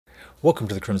Welcome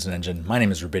to the Crimson Engine. My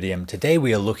name is Rubidium. Today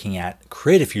we are looking at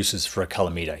creative uses for a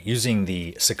color meter using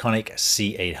the Sekonic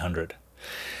C800.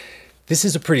 This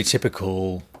is a pretty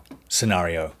typical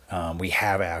scenario. We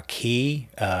have our key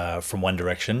from one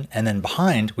direction, and then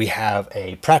behind we have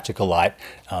a practical light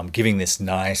giving this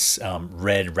nice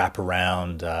red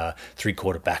wraparound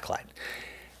 3/4 backlight.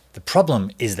 The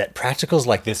problem is that practicals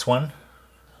like this one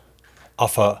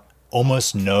offer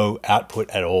almost no output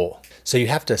at all. So you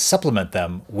have to supplement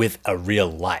them with a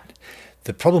real light.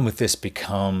 The problem with this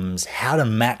becomes how to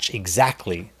match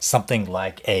exactly something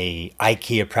like a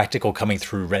IKEA practical coming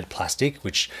through red plastic,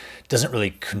 which doesn't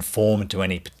really conform to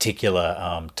any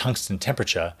particular tungsten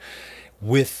temperature,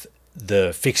 with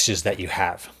the fixtures that you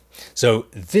have. So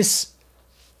this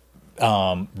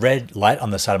red light on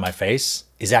the side of my face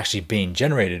is actually being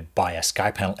generated by a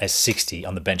SkyPanel S60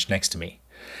 on the bench next to me.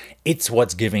 It's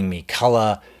what's giving me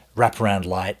color, wraparound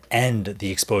light, and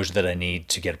the exposure that I need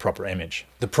to get a proper image.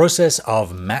 The process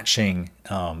of matching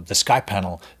the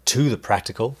SkyPanel to the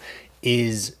practical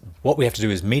is what we have to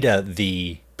do is meter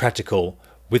the practical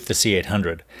with the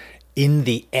C800 in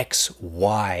the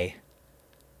XY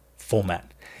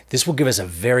format. This will give us a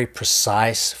very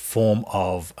precise form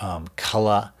of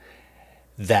color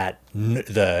that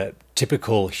the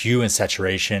typical hue and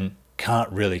saturation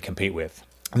can't really compete with.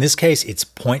 In this case, it's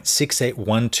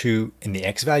 0.6812 in the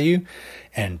X value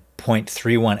and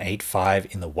 0.3185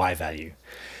 in the Y value.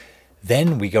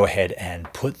 Then we go ahead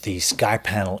and put the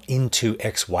SkyPanel into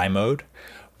XY mode.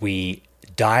 We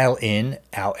dial in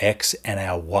our X and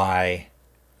our Y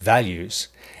values,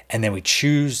 and then we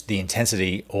choose the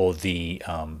intensity or the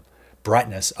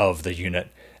brightness of the unit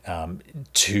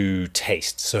to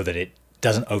taste so that it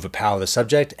doesn't overpower the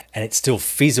subject and it's still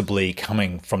feasibly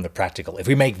coming from the practical. If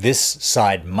we make this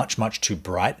side much too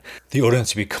bright, the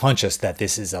audience will be conscious that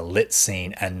this is a lit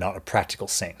scene and not a practical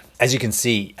scene. As you can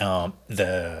see,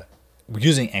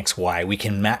 using XY, we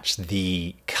can match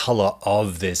the color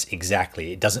of this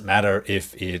exactly. It doesn't matter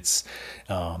if it's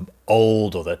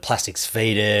old or the plastic's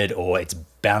faded or it's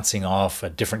bouncing off a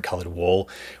different colored wall.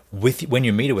 When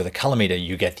you meter with a color meter,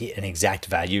 you get an exact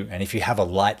value. And if you have a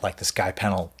light like the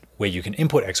SkyPanel where you can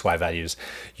input XY values,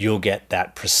 you'll get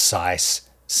that precise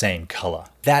same color.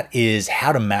 That is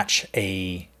how to match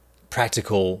a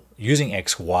practical using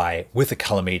XY with a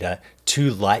color meter to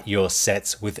light your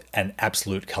sets with an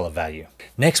absolute color value.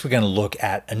 Next, we're going to look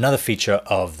at another feature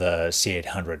of the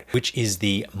C800, which is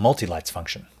the multi-lights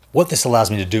function. What this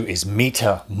allows me to do is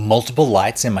meter multiple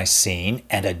lights in my scene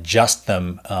and adjust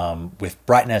them with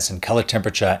brightness and color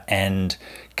temperature and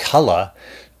color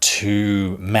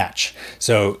to match.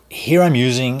 So here I'm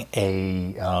using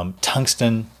a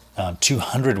tungsten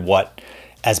 200 watt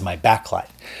as my backlight.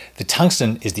 The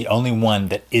tungsten is the only one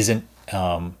that isn't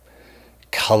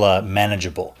color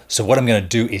manageable. So what I'm going to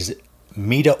do is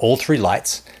meter all three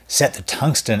lights, set the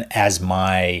tungsten as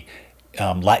my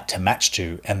light to match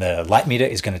to, and the light meter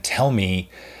is going to tell me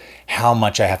how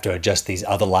much I have to adjust these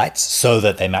other lights so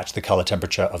that they match the color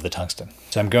temperature of the tungsten.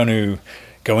 So I'm going to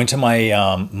go into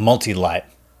my multi-light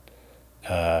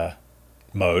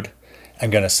mode. I'm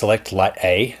going to select light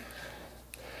A.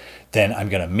 Then I'm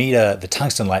going to meter the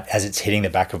tungsten light as it's hitting the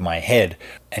back of my head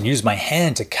and use my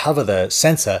hand to cover the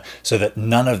sensor so that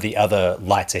none of the other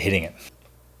lights are hitting it.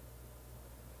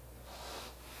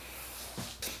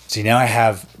 See, now I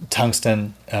have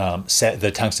tungsten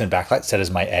the tungsten backlight set as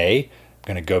my A. I'm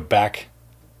going to go back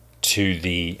to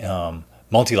the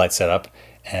multi-light setup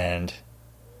and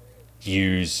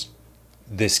use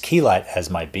this key light as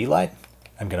my B light.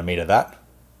 I'm going to meter that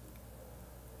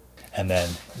and then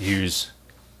use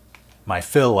my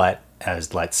fill light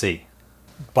as light C.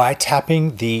 By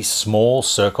tapping the small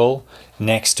circle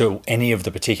next to any of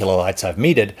the particular lights I've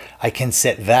metered, I can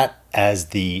set that as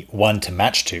the one to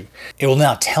match to. It will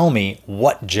now tell me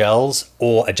what gels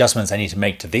or adjustments I need to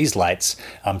make to these lights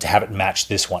to have it match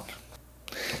this one.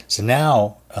 So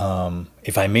now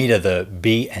if I meter the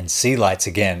B and C lights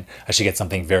again, I should get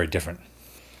something very different.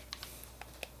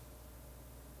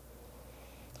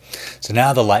 So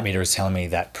now the light meter is telling me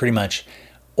that pretty much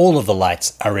all of the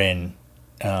lights are in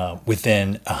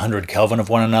within 100 Kelvin of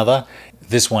one another.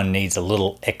 This one needs a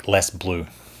little less blue.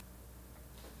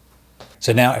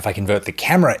 So now if I convert the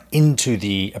camera into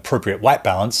the appropriate white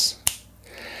balance,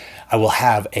 I will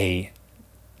have a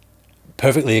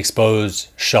perfectly exposed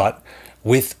shot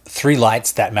with three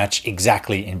lights that match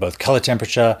exactly in both color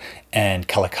temperature and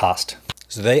color cast.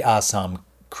 So they are some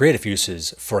creative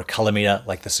uses for a color meter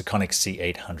like the Sekonic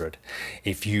C800.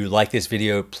 If you like this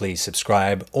video, please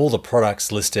subscribe. All the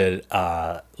products listed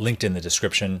are linked in the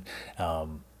description.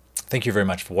 Thank you very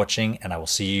much for watching, and I will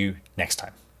see you next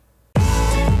time.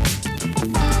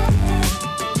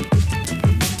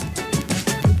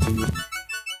 you.